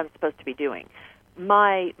 That's what I'm supposed to be doing.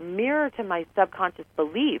 My mirror to my subconscious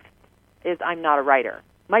belief is I'm not a writer.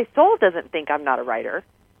 My soul doesn't think I'm not a writer.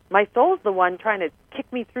 My soul's the one trying to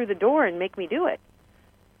kick me through the door and make me do it.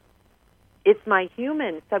 It's my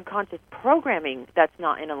human subconscious programming that's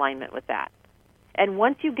not in alignment with that. And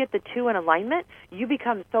once you get the two in alignment, you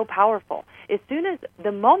become so powerful. As soon as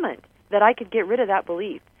the moment that I could get rid of that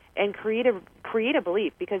belief and create a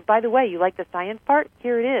belief, because, by the way, you like the science part?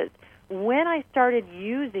 Here it is. When I started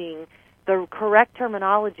using the correct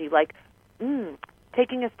terminology, like,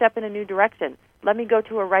 taking a step in a new direction, let me go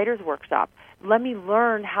to a writer's workshop, let me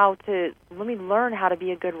learn how to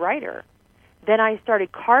be a good writer, then I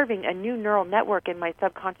started carving a new neural network in my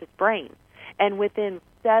subconscious brain. And within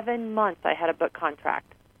 7 months, I had a book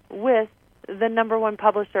contract with the #1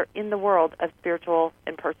 publisher in the world of spiritual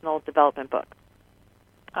and personal development books.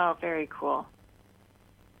 Oh, very cool.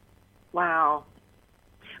 Wow.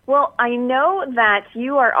 Well, I know that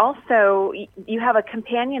you have a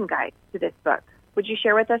companion guide to this book. Would you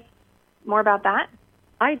share with us more about that?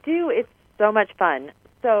 I do. It's so much fun.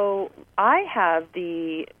 So I have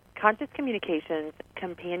the Conscious Communications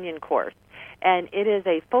Companion course, and it is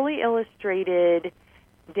a fully illustrated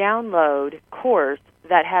download course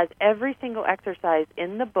that has every single exercise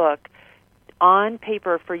in the book on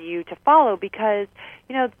paper for you to follow, because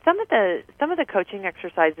some of the coaching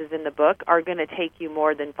exercises in the book are going to take you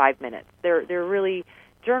more than 5 minutes. They're really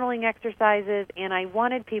journaling exercises, and I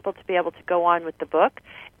wanted people to be able to go on with the book,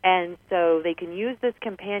 and so they can use this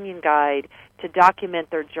companion guide to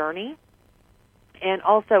document their journey. And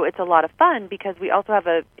also, it's a lot of fun because we also have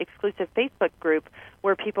an exclusive Facebook group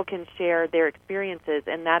where people can share their experiences,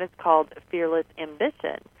 and that is called Fearless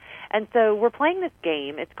Ambition. And so we're playing this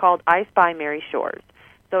game. It's called I Spy Mary Shores.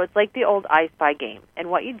 So it's like the old I Spy game.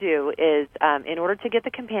 And what you do is, in order to get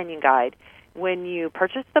the companion guide, when you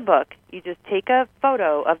purchase the book, you just take a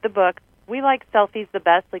photo of the book. We like selfies the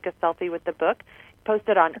best, like a selfie with the book. Post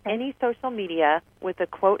it on any social media with a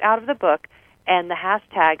quote out of the book and the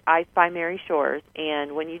hashtag I Spy Mary Shores.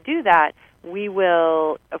 And when you do that, we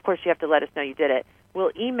will, of course you have to let us know you did it,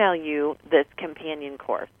 we'll email you this companion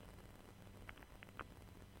course.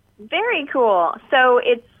 Very cool. So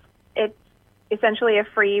it's essentially a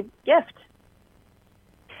free gift.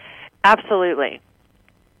 Absolutely.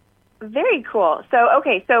 Very cool.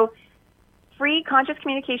 So free Conscious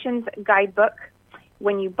Communications guidebook.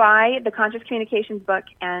 When you buy the Conscious Communications book,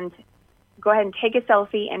 and go ahead and take a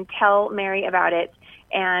selfie and tell Mary about it.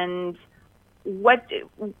 And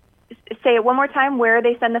say it one more time, where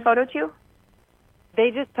they send the photo to? They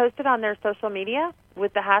just post it on their social media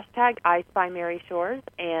with the hashtag I Spy Mary Shores.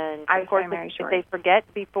 And of course, if they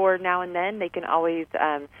forget before now and then, they can always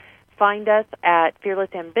find us at Fearless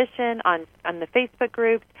Ambition on the Facebook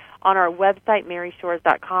groups, on our website,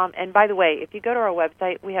 maryshores.com. And by the way, if you go to our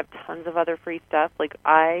website, we have tons of other free stuff. Like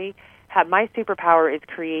my superpower is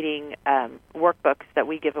creating workbooks that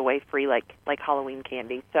we give away free, like Halloween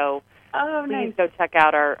candy. So please go check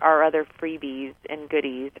out our other freebies and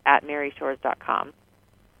goodies at maryshores.com.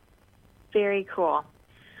 Very cool.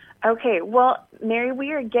 Okay, well, Mary,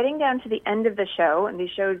 we are getting down to the end of the show, and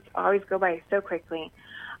these shows always go by so quickly.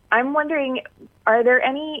 I'm wondering, are there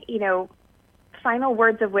any, final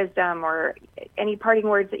words of wisdom or any parting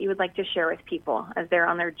words that you would like to share with people as they're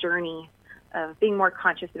on their journey of being more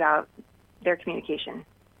conscious about their communication?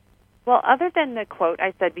 Well, other than the quote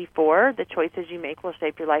I said before, the choices you make will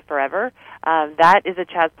shape your life forever, that is a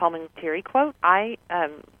Chaz Palminteri quote. I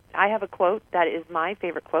have a quote that is my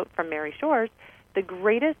favorite quote from Mary Shores: the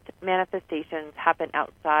greatest manifestations happen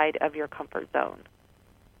outside of your comfort zone.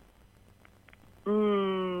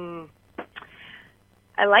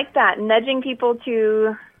 I like that. Nudging people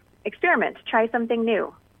to experiment, try something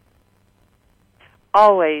new.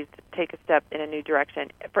 Always take a step in a new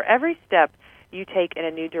direction. For every step you take in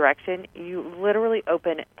a new direction, you literally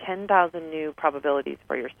open 10,000 new probabilities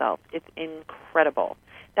for yourself. It's incredible.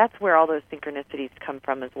 That's where all those synchronicities come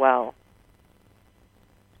from as well.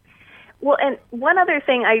 Well, and one other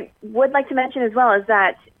thing I would like to mention as well is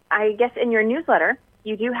that I guess in your newsletter,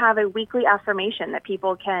 you do have a weekly affirmation that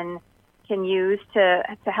people can use to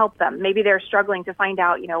help them. Maybe they're struggling to find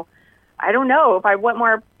out, I don't know if I want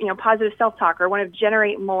more, positive self-talk, or want to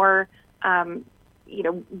generate more,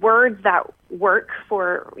 words that work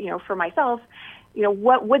for myself.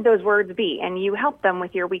 What would those words be? And you help them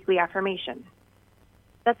with your weekly affirmation.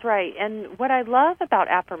 That's right. And what I love about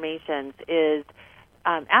affirmations is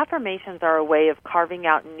affirmations are a way of carving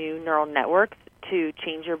out new neural networks to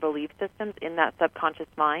change your belief systems in that subconscious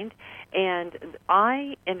mind. And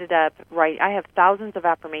I ended up I have thousands of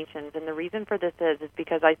affirmations, and the reason for this is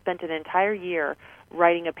because I spent an entire year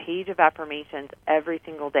writing a page of affirmations every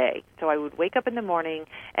single day. So I would wake up in the morning,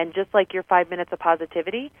 and just like your 5 minutes of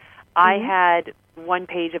positivity, I had 1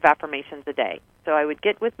 page of affirmations a day. So I would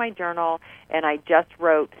get with my journal, and I just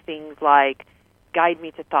wrote things like, Guide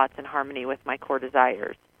me to thoughts in harmony with my core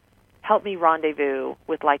desires. Help me rendezvous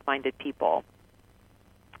with like-minded people.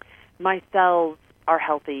 My cells are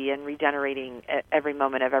healthy and regenerating at every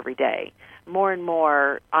moment of every day. More and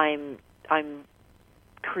more, I'm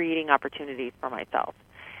creating opportunities for myself.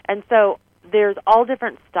 And so there's all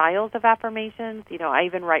different styles of affirmations. You know, I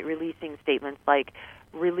even write releasing statements like,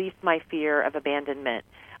 release my fear of abandonment.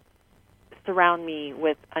 Surround me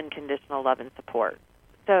with unconditional love and support.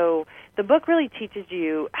 So the book really teaches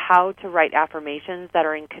you how to write affirmations that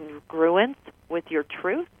are in congruence with your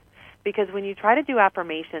truth, because when you try to do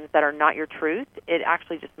affirmations that are not your truth, it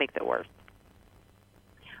actually just makes it worse.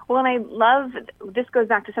 Well, and I love, this goes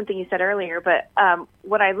back to something you said earlier, but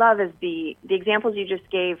what I love is the examples you just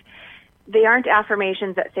gave. They aren't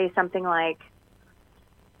affirmations that say something like,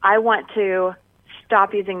 I want to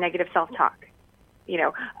stop using negative self-talk. You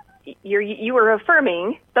know, you were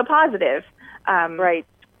affirming the positive. Right.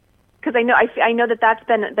 Because I know that's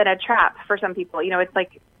been a trap for some people. You know, it's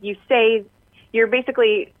like you're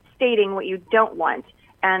basically stating what you don't want,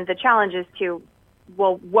 and the challenge is to,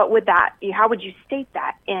 well, how would you state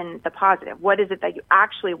that in the positive? What is it that you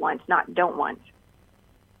actually want, not don't want?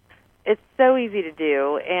 It's so easy to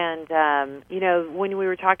do, and you know, when we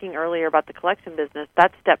were talking earlier about the collection business,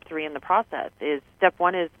 that's step 3 in the process. Is step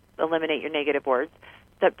 1 is eliminate your negative words.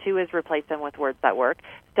 Step 2 is replace them with words that work.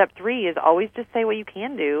 Step 3 is always just say what you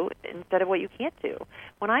can do instead of what you can't do.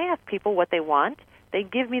 When I ask people what they want, they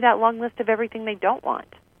give me that long list of everything they don't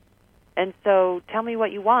want. And so tell me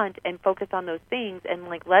what you want and focus on those things, and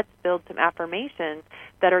let's build some affirmations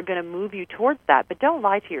that are going to move you towards that. But don't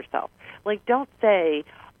lie to yourself. Don't say,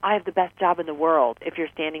 I have the best job in the world if you're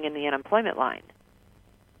standing in the unemployment line.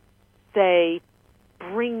 Say,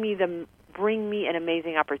 bring me an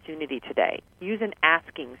amazing opportunity today. Use an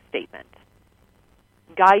asking statement.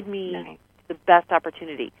 Guide me to the best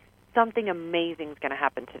opportunity. Something amazing is going to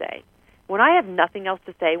happen today. When I have nothing else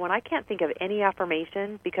to say, when I can't think of any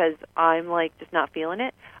affirmation because I'm just not feeling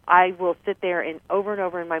it, I will sit there and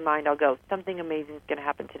over in my mind I'll go, something amazing is going to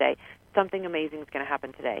happen today. Something amazing is going to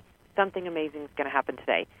happen today. Something amazing is going to happen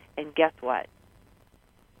today. And guess what?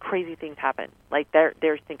 Crazy things happen.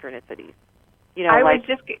 They're synchronicities. You know,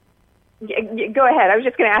 go ahead. I was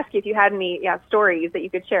just going to ask you if you had any stories that you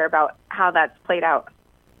could share about how that's played out.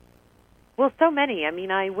 Well, so many. I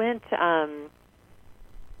mean, I went, I've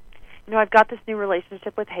got this new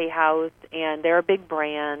relationship with Hay House, and they're a big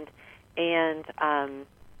brand, and,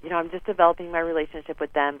 I'm just developing my relationship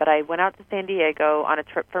with them. But I went out to San Diego on a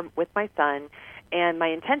trip with my son, and my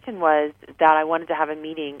intention was that I wanted to have a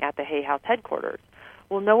meeting at the Hay House headquarters.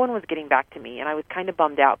 Well, no one was getting back to me, and I was kind of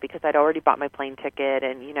bummed out because I'd already bought my plane ticket,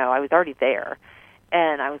 and, I was already there.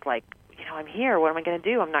 And I was like, I'm here. What am I going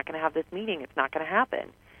to do? I'm not going to have this meeting. It's not going to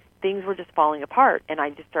happen. Things were just falling apart, and I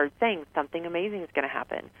just started saying something amazing is going to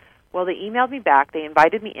happen. Well, they emailed me back. They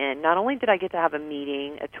invited me in. Not only did I get to have a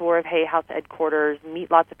meeting, a tour of Hay House headquarters,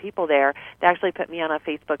 meet lots of people there, they actually put me on a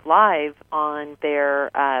Facebook Live on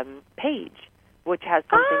their page, which has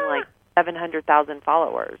something like 700,000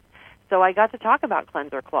 followers. So I got to talk about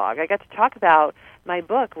Cleanse or Clog. I got to talk about my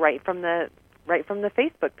book right from the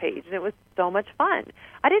Facebook page, and it was so much fun.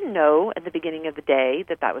 I didn't know at the beginning of the day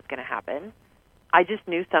that was going to happen. I just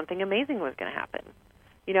knew something amazing was going to happen.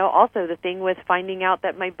 Also the thing with finding out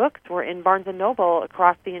that my books were in Barnes & Noble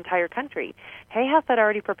across the entire country. Hay House had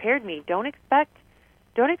already prepared me. Don't expect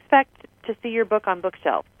to see your book on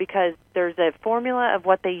bookshelves, because there's a formula of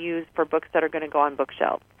what they use for books that are going to go on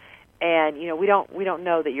bookshelves. And, we don't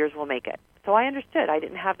know that yours will make it. So I understood. I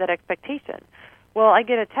didn't have that expectation. Well, I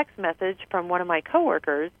get a text message from one of my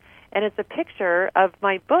coworkers, and it's a picture of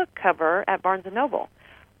my book cover at Barnes & Noble.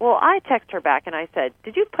 Well, I text her back, and I said,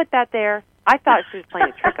 did you put that there? I thought she was playing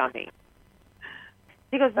a trick on me.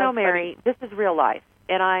 She goes, no, Mary, this is real life.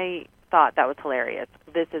 And I thought that was hilarious.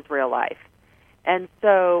 This is real life. And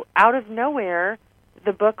so out of nowhere,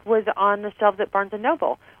 the book was on the shelves at Barnes &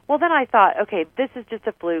 Noble. Well, then I thought, okay, this is just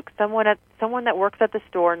a fluke. Someone that works at the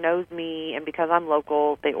store knows me, and because I'm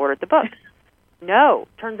local, they ordered the book. No,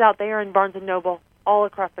 turns out they are in Barnes & Noble all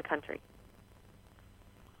across the country.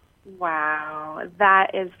 Wow,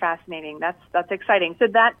 that is fascinating. That's exciting. So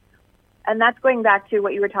that's going back to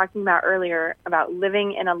what you were talking about earlier about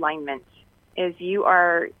living in alignment. Is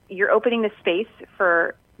you're opening the space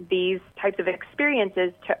for these types of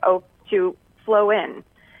experiences to flow in,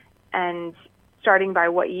 and starting by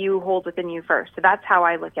what you hold within you first. So that's how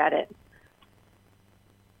I look at it.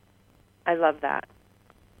 I love that.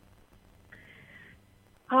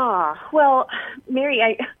 Well,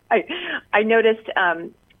 Mary, I noticed,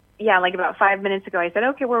 like about 5 minutes ago, I said,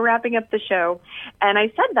 okay, we're wrapping up the show. And I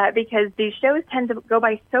said that because these shows tend to go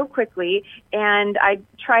by so quickly, and I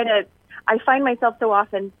find myself so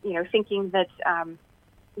often, thinking that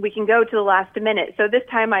we can go to the last minute. So this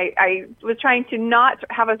time I was trying to not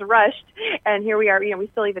have us rushed, and here we are, we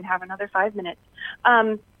still even have another 5 minutes.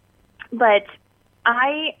 But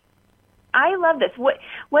I love this.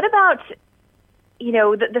 What about,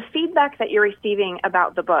 the feedback that you're receiving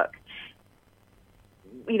about the book?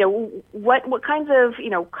 What kinds of,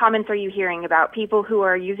 comments are you hearing about people who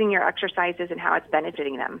are using your exercises and how it's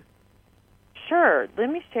benefiting them? Sure. Let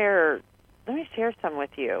me share some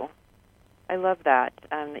with you. I love that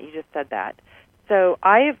you just said that. So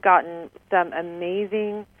I have gotten some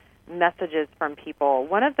amazing messages from people.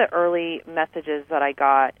 One of the early messages that I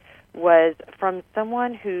got was from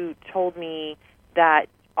someone who told me that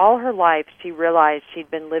all her life she realized she'd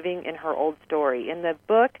been living in her old story. In the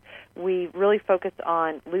book, we really focus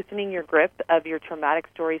on loosening your grip of your traumatic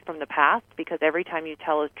stories from the past, because every time you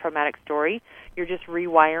tell a traumatic story, you're just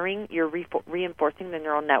rewiring, you're reinforcing the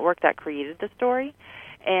neural network that created the story.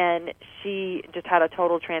 And she just had a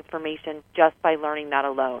total transformation just by learning that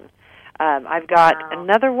alone. I've got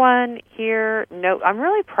another one here. I'm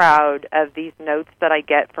really proud of these notes that I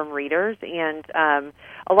get from readers, and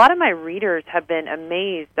a lot of my readers have been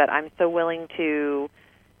amazed that I'm so willing to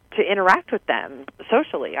interact with them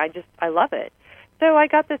socially. I love it. So I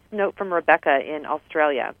got this note from Rebecca in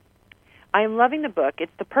Australia. I am loving the book.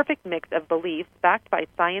 It's the perfect mix of beliefs backed by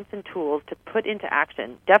science and tools to put into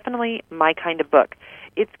action. Definitely my kind of book.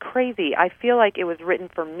 It's crazy. I feel like it was written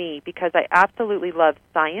for me because I absolutely love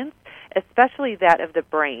science, especially that of the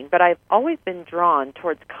brain, but I've always been drawn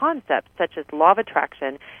towards concepts such as law of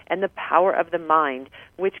attraction and the power of the mind,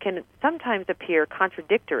 which can sometimes appear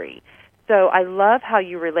contradictory. So I love how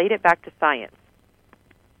you relate it back to science.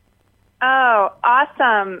 Oh,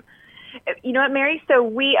 awesome. You know what, Mary? So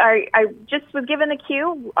I just was given the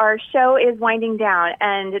cue. Our show is winding down,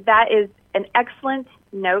 and that is an excellent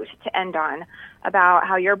note to end on about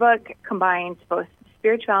how your book combines both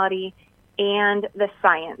spirituality and the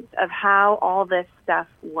science of how all this stuff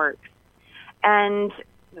works. And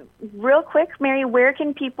real quick, Mary, where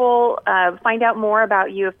can people find out more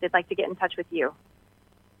about you if they'd like to get in touch with you?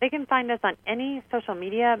 They can find us on any social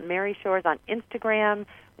media. Mary Shores on Instagram,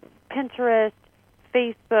 Pinterest,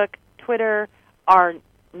 Facebook, Twitter, our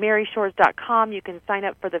MaryShores.com. You can sign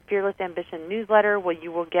up for the Fearless Ambition newsletter, where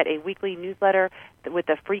you will get a weekly newsletter with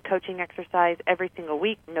a free coaching exercise every single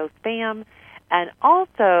week, no spam. And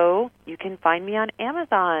also, you can find me on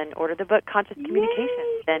Amazon. Order the book Conscious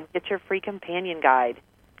Communication, and get your free companion guide.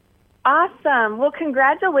 Awesome. Well,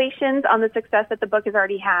 congratulations on the success that the book has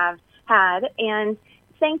already had. And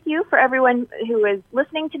thank you for everyone who is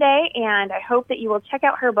listening today, and I hope that you will check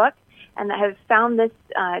out her book and that have found this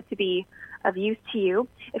to be of use to you.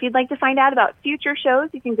 If you'd like to find out about future shows,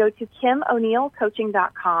 you can go to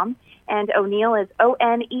KimO'NeillCoaching.com, and O'Neill is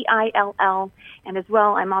O'Neill. And as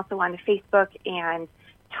well, I'm also on Facebook and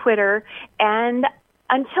Twitter. And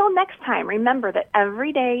until next time, remember that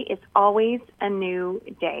every day is always a new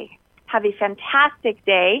day. Have a fantastic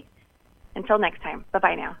day. Until next time,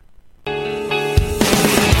 bye-bye now.